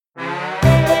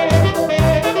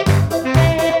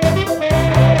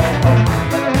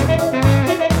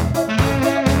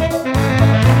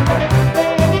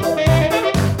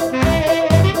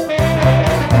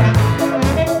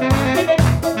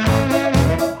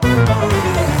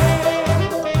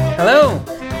Hello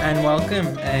and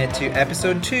welcome to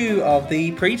episode 2 of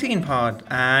the Preteen Pod.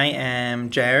 I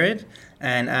am Jared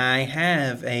and I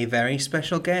have a very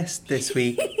special guest this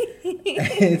week.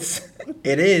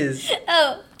 It is.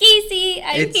 Oh, Casey,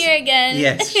 I'm here again.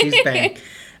 Yes, she's back.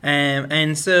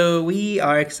 And so we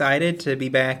are excited to be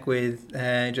back with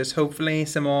just hopefully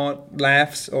some more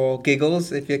laughs or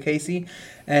giggles, if you're Casey,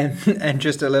 and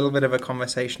just a little bit of a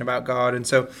conversation about God. And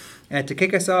so to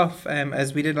kick us off,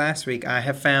 as we did last week, I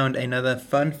have found another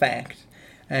fun fact.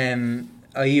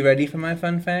 Are you ready for my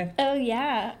fun fact? Oh,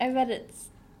 yeah. I bet it's...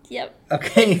 Yep.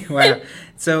 Okay, wow.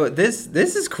 So this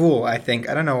is cool, I think.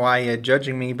 I don't know why you're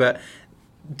judging me, but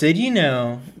did you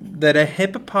know that a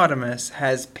hippopotamus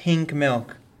has pink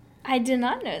milk? I did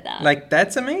not know that. Like,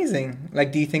 that's amazing.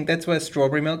 Like, do you think that's where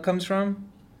strawberry milk comes from?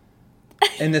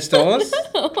 In the stores?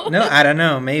 No, I don't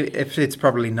know. Maybe if it's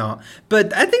probably not.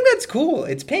 But I think that's cool.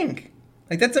 It's pink.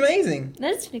 Like, that's amazing.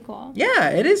 That's pretty cool. Yeah,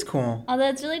 it is cool. Although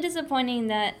it's really disappointing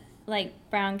that, like,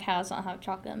 brown cows don't have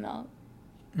chocolate milk.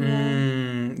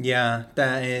 Yeah,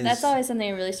 that is... That's always something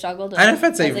I really struggled with. I don't know if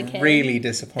I'd as a say kid. really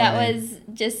disappointing. That was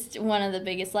just one of the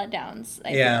biggest letdowns,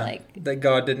 I feel like. That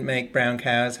God didn't make brown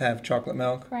cows have chocolate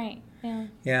milk. Right, yeah.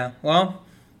 Yeah, well,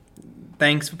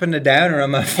 thanks for putting a downer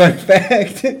on my fun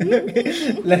fact.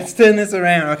 Let's turn this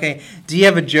around. Okay, do you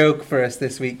have a joke for us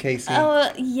this week, Casey?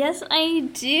 Oh, yes, I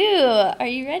do. Are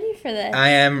you ready for this? I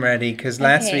am ready, because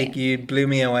last Okay. week you blew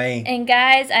me away. And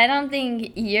guys, I don't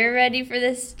think you're ready for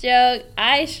this joke.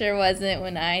 I sure wasn't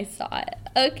when I saw it.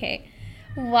 Okay.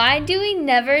 Why do we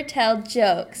never tell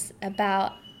jokes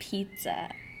about pizza?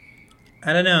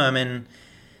 I don't know, I mean,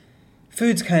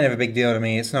 food's kind of a big deal to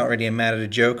me. It's not really a matter to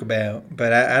joke about,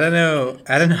 but I don't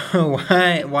know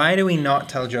why do we not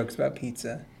tell jokes about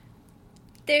pizza?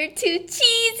 They're too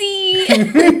cheesy. I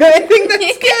think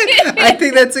that's good. I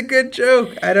think that's a good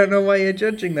joke. I don't know why you're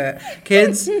judging that.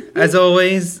 Kids, as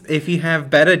always, if you have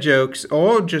better jokes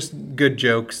or just good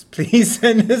jokes, please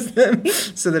send us them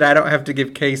so that I don't have to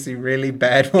give Casey really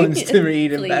bad ones to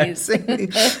read embarrassingly.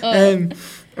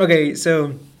 Okay,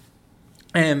 so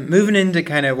moving into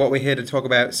kind of what we're here to talk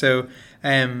about. So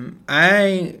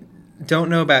I don't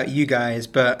know about you guys,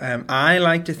 but I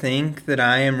like to think that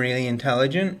I am really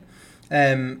intelligent.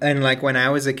 And like when I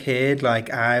was a kid, like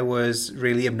I was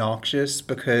really obnoxious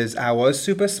because I was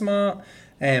super smart.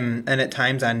 And at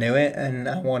times I knew it and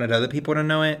I wanted other people to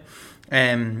know it.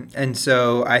 And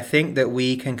so I think that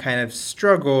we can kind of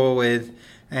struggle with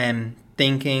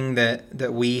thinking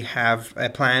that we have a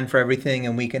plan for everything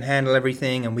and we can handle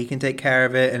everything and we can take care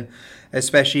of it. And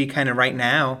especially kind of right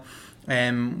now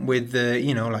with the,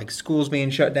 like schools being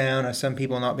shut down or some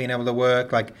people not being able to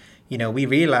work, like, we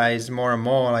realize more and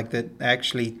more like that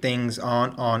actually things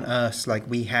aren't on us. Like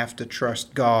we have to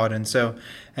trust God. And so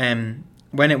when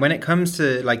it comes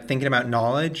to like thinking about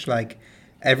knowledge, like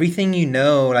everything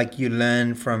like you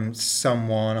learn from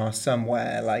someone or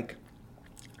somewhere. Like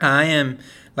I am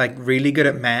like really good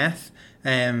at math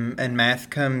and math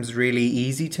comes really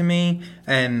easy to me.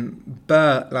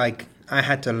 But like I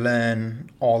had to learn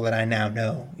all that I now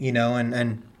know,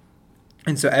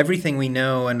 and so everything we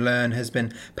know and learn has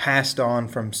been passed on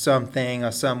from something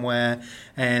or somewhere.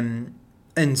 And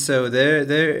so there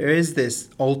is this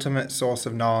ultimate source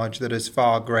of knowledge that is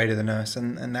far greater than us,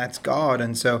 and that's God.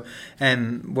 And so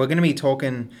we're going to be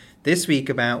talking this week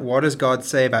about what does God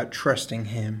say about trusting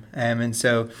Him. And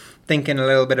so thinking a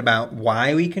little bit about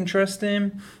why we can trust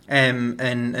Him.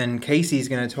 And Casey's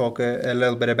going to talk a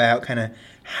little bit about kind of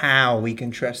how we can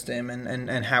trust Him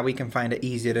and how we can find it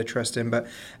easier to trust Him. But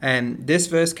this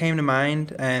verse came to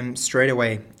mind straight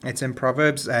away. It's in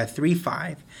Proverbs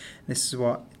 3:5. This is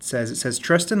what it says. It says,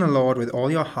 "Trust in the Lord with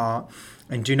all your heart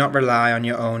and do not rely on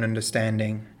your own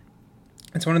understanding."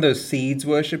 It's one of those Seeds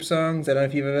worship songs. I don't know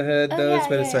if you've ever heard those,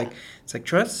 but it's like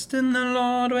trust in the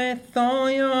Lord with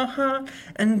all your heart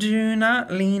and do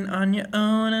not lean on your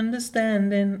own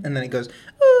understanding. And then it goes, ooh.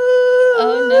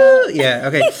 Oh no. Yeah,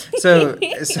 okay. So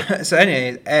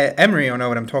anyway, Emery will know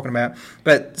what I'm talking about.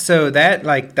 But so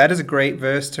that is a great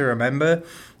verse to remember.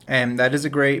 And that is a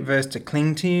great verse to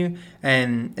cling to.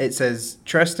 And it says,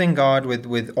 trust in God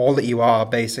with all that you are,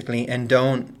 basically, and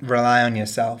don't rely on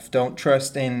yourself. Don't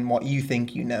trust in what you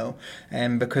think you know.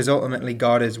 Because ultimately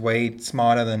God is way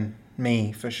smarter than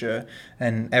me, for sure,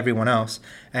 and everyone else.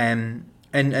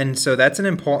 And so that's an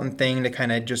important thing to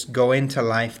kind of just go into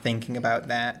life thinking about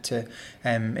that.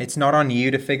 It's not on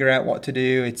you to figure out what to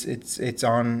do. It's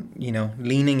on,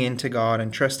 leaning into God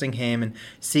and trusting Him and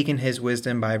seeking His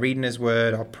wisdom by reading His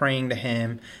Word or praying to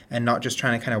Him, and not just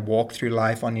trying to kind of walk through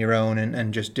life on your own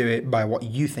and just do it by what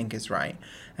you think is right.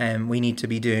 We need to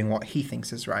be doing what He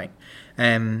thinks is right.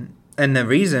 And the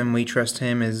reason we trust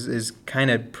Him is kind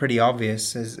of pretty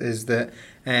obvious, is that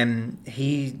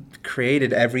He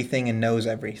created everything and knows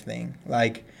everything.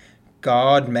 Like,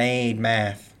 God made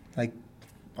math. Like,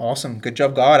 awesome. Good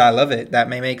job, God. I love it. That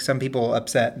may make some people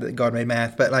upset that God made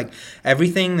math, but like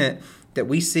everything that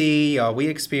we see or we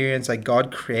experience, like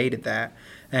God created that.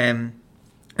 And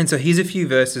so here's a few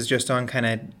verses just on kind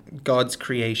of God's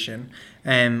creation.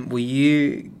 Will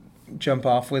you jump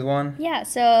off with one? Yeah,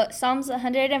 so Psalms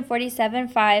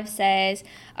 147:5 says,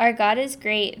 "Our God is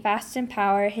great, vast in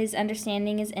power, His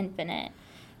understanding is infinite."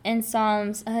 And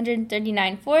Psalms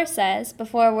 139:4 says,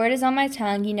 "Before a word is on my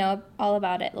tongue, you know all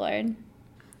about it, Lord."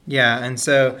 Yeah, and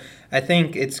so I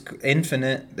think it's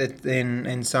infinite. That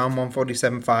in Psalm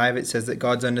 147:5 it says that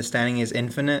God's understanding is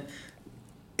infinite.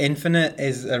 Infinite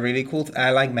is a really cool... I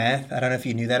like math. I don't know if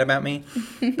you knew that about me.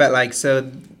 But like,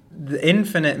 so the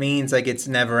infinite means like it's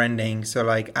never ending. So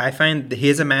like, I find...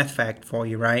 Here's a math fact for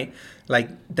you, right? Like,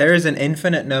 there is an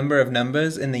infinite number of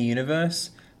numbers in the universe.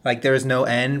 Like, there is no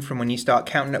end from when you start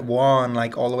counting at one,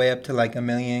 like, all the way up to, like, a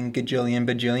million, gajillion,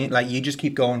 bajillion. Like, you just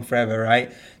keep going forever,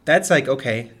 right? That's like,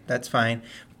 okay, that's fine.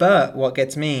 But what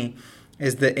gets me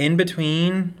is that in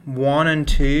between 1 and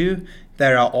 2,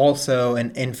 there are also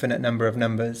an infinite number of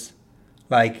numbers.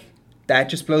 Like, that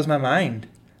just blows my mind.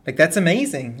 Like, that's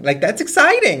amazing. Like, that's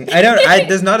exciting.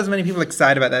 There's not as many people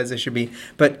excited about that as there should be.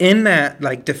 But in that,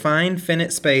 like, defined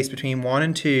finite space between 1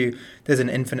 and 2, there's an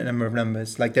infinite number of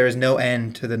numbers. Like, there is no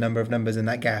end to the number of numbers in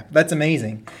that gap. That's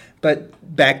amazing.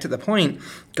 But back to the point,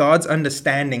 God's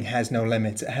understanding has no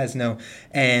limits. It has no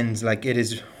ends. Like, it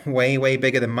is way, way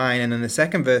bigger than mine. And then the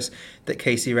second verse that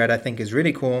Casey read, I think, is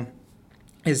really cool,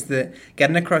 is that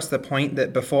getting across the point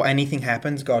that before anything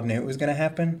happens, God knew it was going to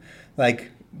happen.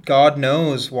 Like, God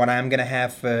knows what I'm going to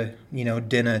have for,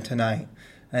 dinner tonight.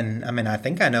 And, I mean, I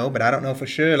think I know, but I don't know for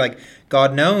sure. Like,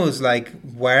 God knows, like,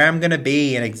 where I'm going to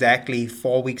be in exactly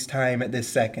 4 weeks' time at this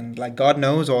second. Like, God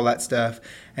knows all that stuff.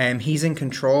 And He's in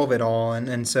control of it all.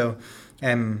 And so,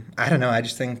 I don't know. I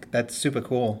just think that's super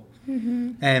cool.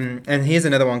 Mm-hmm. And here's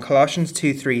another one. Colossians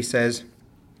 2:3 says,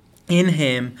 "In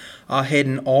Him are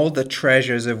hidden all the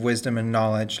treasures of wisdom and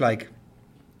knowledge." Like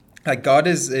God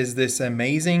is this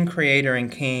amazing creator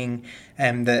and king,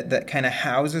 that kind of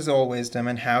houses all wisdom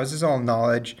and houses all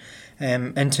knowledge,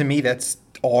 and to me that's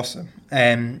awesome.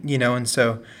 And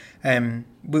so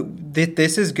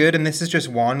this is good, and this is just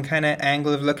one kind of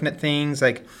angle of looking at things.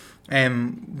 Like,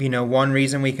 one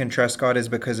reason we can trust God is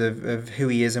because of who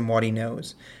He is and what He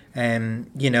knows.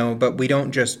 But we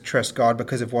don't just trust God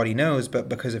because of what He knows, but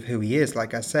because of who He is,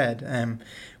 like I said.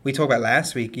 We talked about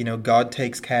last week, God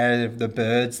takes care of the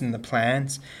birds and the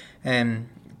plants.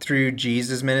 Through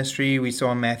Jesus' ministry, we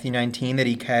saw in Matthew 19 that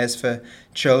He cares for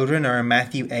children, or in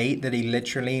Matthew 8 that He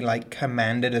literally, like,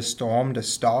 commanded a storm to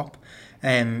stop.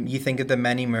 You think of the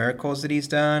many miracles that He's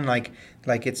done. Like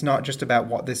it's not just about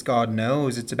what this God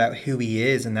knows, it's about who He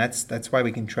is, and that's why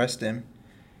we can trust Him.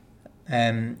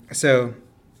 So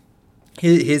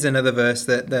here's another verse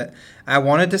that I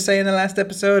wanted to say in the last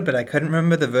episode, but I couldn't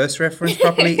remember the verse reference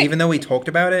properly, even though we talked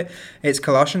about it. It's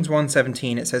Colossians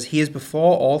 1:17. It says, "He is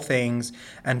before all things,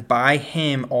 and by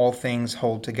Him all things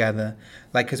hold together."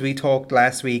 Like, because we talked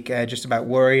last week just about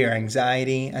worry or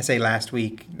anxiety. I say last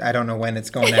week. I don't know when it's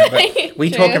going out, but we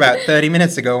talked about 30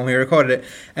 minutes ago when we recorded it.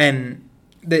 And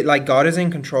that, like, God is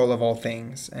in control of all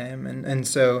things. And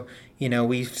so,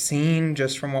 we've seen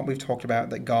just from what we've talked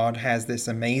about that God has this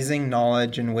amazing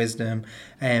knowledge and wisdom,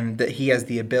 and that He has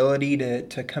the ability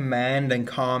to command and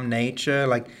calm nature.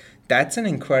 Like, that's an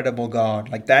incredible God.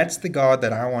 Like, that's the God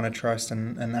that I want to trust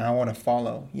and I want to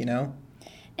follow,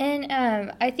 And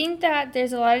I think that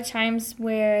there's a lot of times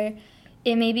where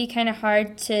it may be kind of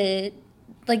hard to,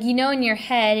 like, in your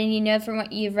head, and from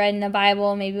what you've read in the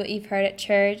Bible, maybe what you've heard at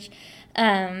church,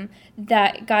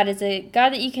 that God is a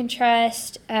God that you can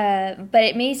trust, but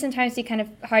it may sometimes be kind of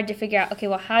hard to figure out, okay,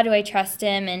 well, how do I trust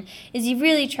Him, and is He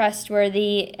really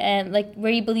trustworthy, and like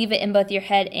where you believe it in both your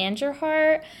head and your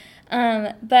heart.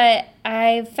 But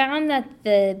I found that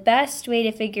the best way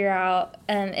to figure out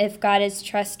if God is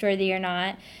trustworthy or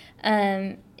not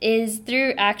is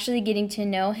through actually getting to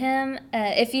know him.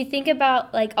 If you think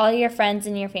about like all your friends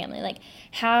in your family, like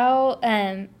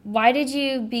why did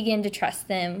you begin to trust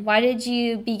them? Why did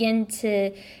you begin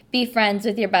to be friends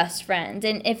with your best friend?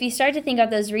 And if you start to think of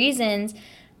those reasons,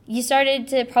 you started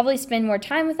to probably spend more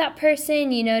time with that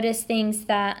person. You noticed things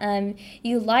that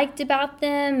you liked about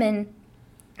them,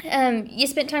 and you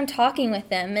spent time talking with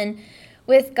them. And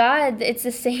with God, it's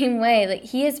the same way. Like,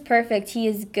 he is perfect. He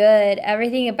is good.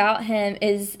 Everything about him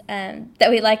is that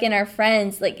we like in our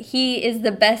friends. Like, he is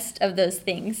the best of those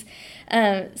things.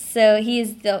 So he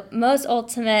is the most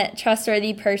ultimate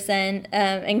trustworthy person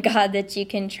in God that you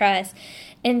can trust.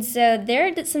 And so there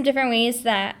are some different ways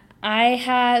that I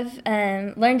have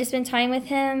learned to spend time with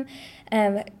him.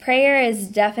 Prayer is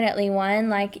definitely one.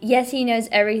 Like, yes, he knows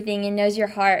everything and knows your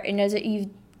heart and knows what you've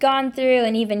gone through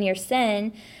and even your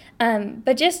sin.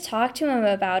 But just talk to him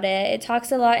about it. It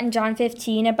talks a lot in John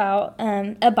 15 about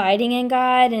abiding in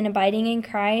God and abiding in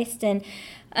Christ. And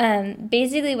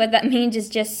basically what that means is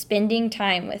just spending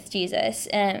time with Jesus.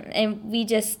 And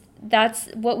that's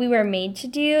what we were made to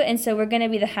do. And so we're going to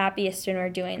be the happiest when we're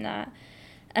doing that.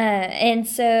 And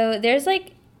so there's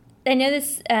like, I know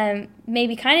this may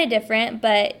be kind of different,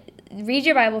 but read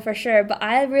your Bible for sure. But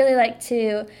I really like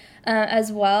to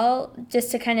as well,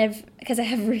 just to kind of, because I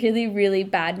have really, really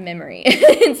bad memory.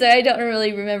 And so I don't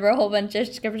really remember a whole bunch of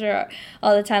scripture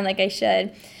all the time like I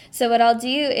should. So what I'll do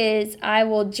is I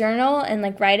will journal and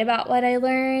like write about what I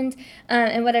learned.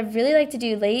 And what I've really liked to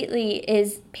do lately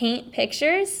is paint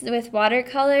pictures with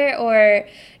watercolor, or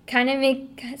kind of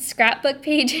make scrapbook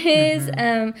pages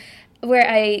where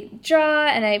I draw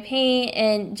and I paint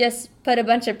and just put a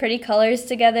bunch of pretty colors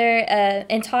together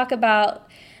and talk about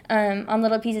on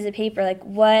little pieces of paper, like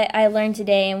what I learned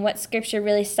today and what scripture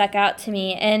really stuck out to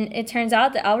me. And it turns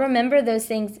out that I'll remember those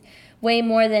things way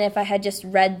more than if I had just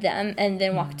read them and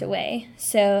then walked away.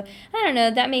 So, I don't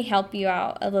know, that may help you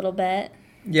out a little bit.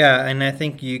 Yeah, and I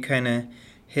think you kind of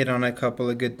hit on a couple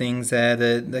of good things there,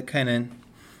 the kind of,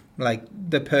 like,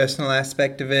 the personal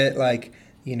aspect of it. Like,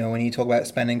 you know, when you talk about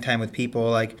spending time with people,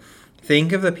 like,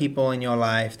 think of the people in your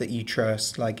life that you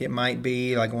trust. Like, it might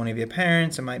be like one of your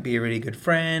parents, it might be a really good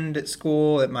friend at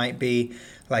school, it might be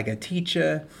like a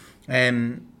teacher.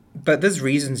 But there's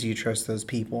reasons you trust those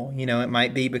people. You know, it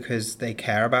might be because they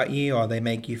care about you, or they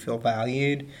make you feel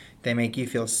valued, they make you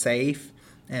feel safe,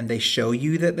 and they show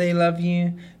you that they love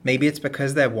you. Maybe it's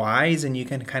because they're wise and you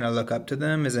can kind of look up to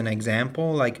them as an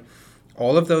example. Like,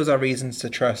 all of those are reasons to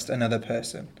trust another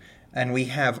person. And we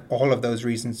have all of those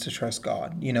reasons to trust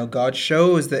God. You know, God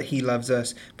shows that he loves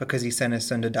us because he sent his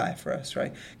son to die for us,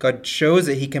 right? God shows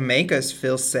that he can make us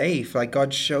feel safe. Like,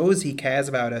 God shows he cares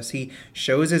about us. He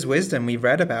shows his wisdom. We've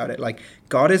read about it. Like,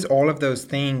 God is all of those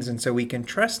things. And so we can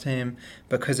trust him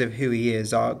because of who he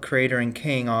is, our creator and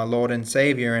king, our Lord and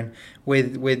Savior. And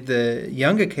with the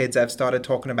younger kids, I've started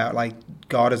talking about, like,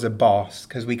 God as a boss,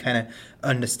 because we kind of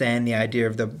understand the idea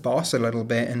of the boss a little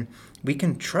bit. And we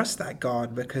can trust that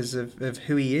God because of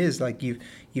who he is, like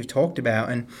you've talked about.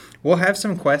 And we'll have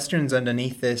some questions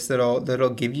underneath this that'll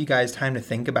give you guys time to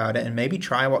think about it, and maybe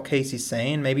try what Casey's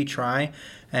saying. Maybe try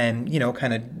and, you know,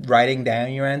 kind of writing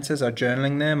down your answers or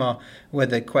journaling them, or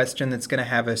with a question that's going to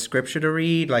have a scripture to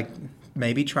read, like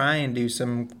maybe try and do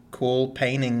some cool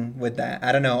painting with that.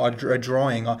 I don't know, or a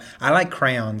drawing. Or I like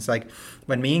crayons. Like,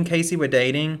 when me and Casey were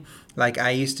dating, like, I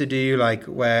used to do, like,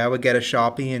 where I would get a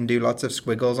Sharpie and do lots of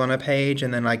squiggles on a page,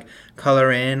 and then, like,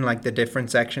 color in, like, the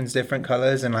different sections, different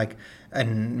colors, and, like,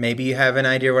 and maybe you have an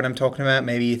idea what I'm talking about.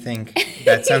 Maybe you think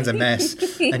that sounds a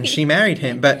mess, and she married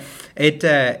him. But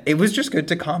it was just good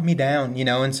to calm me down, you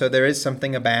know. And so there is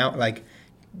something about, like,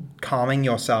 calming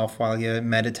yourself while you're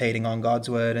meditating on God's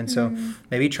word. And so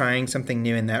maybe trying something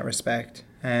new in that respect.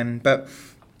 But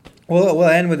we'll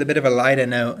end with a bit of a lighter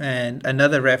note, and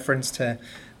another reference to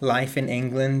life in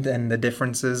England and the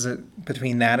differences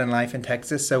between that and life in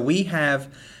Texas. So we have,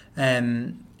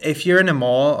 if you're in a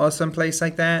mall or someplace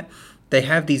like that, they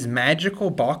have these magical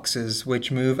boxes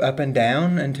which move up and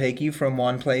down and take you from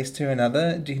one place to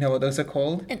another. Do you know what those are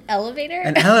called? An elevator?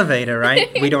 An elevator, right?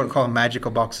 We don't call them magical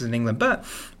boxes in England, but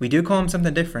we do call them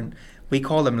something different. We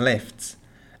call them lifts.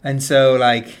 And so,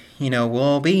 like, you know,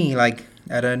 we'll be like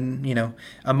at a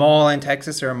mall in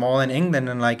Texas or a mall in England,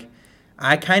 and like,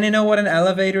 I kind of know what an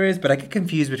elevator is, but I get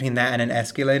confused between that and an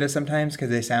escalator sometimes because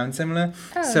they sound similar.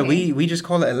 Oh, so okay. we just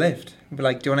call it a lift. We're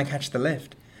like, do you want to catch the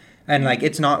lift? And like,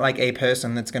 it's not like a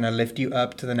person that's going to lift you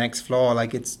up to the next floor.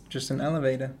 Like, it's just an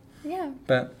elevator. Yeah.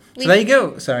 But so there you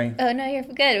go. Sorry. Oh, no, you're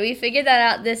good. We figured that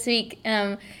out this week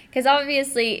because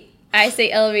obviously I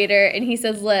say elevator and he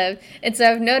says lift. And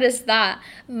so I've noticed that.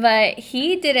 But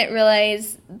he didn't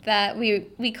realize that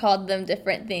we called them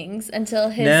different things until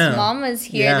his mom was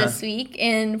here this week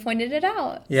and pointed it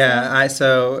out. Yeah,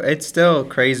 so it's still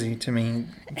crazy to me.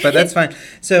 But that's fine.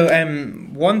 So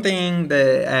one thing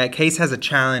that Case has a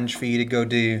challenge for you to go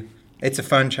do. It's a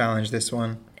fun challenge, this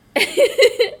one.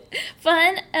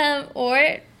 Fun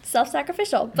or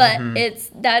self-sacrificial, but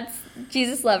that's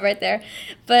Jesus love right there.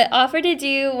 But offer to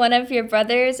do one of your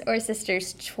brothers or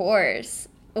sisters' chores,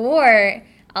 or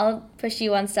I'll push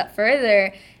you one step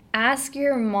further, ask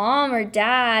your mom or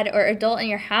dad or adult in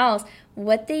your house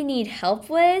what they need help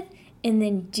with, and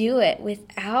then do it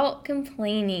without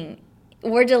complaining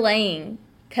or delaying.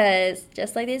 Because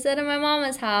just like they said in my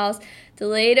mama's house,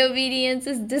 delayed obedience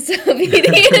is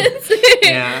disobedience.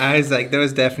 Yeah, I was like, there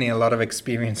was definitely a lot of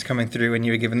experience coming through when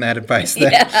you were giving that advice there.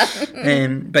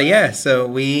 Yeah. But yeah, so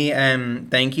we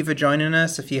thank you for joining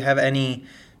us. If you have any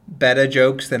better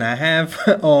jokes than I have,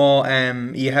 or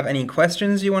you have any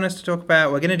questions you want us to talk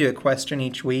about, we're going to do a question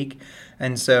each week.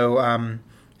 And so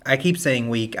I keep saying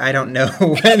week. I don't know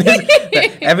when. But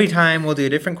every time we'll do a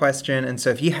different question. And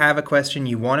so if you have a question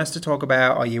you want us to talk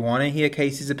about, or you want to hear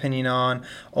Casey's opinion on,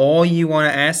 or you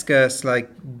want to ask us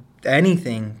like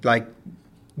anything, like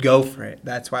go for it.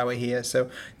 That's why we're here.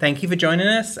 So thank you for joining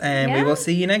us, and we will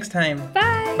see you next time.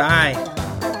 Bye. Bye.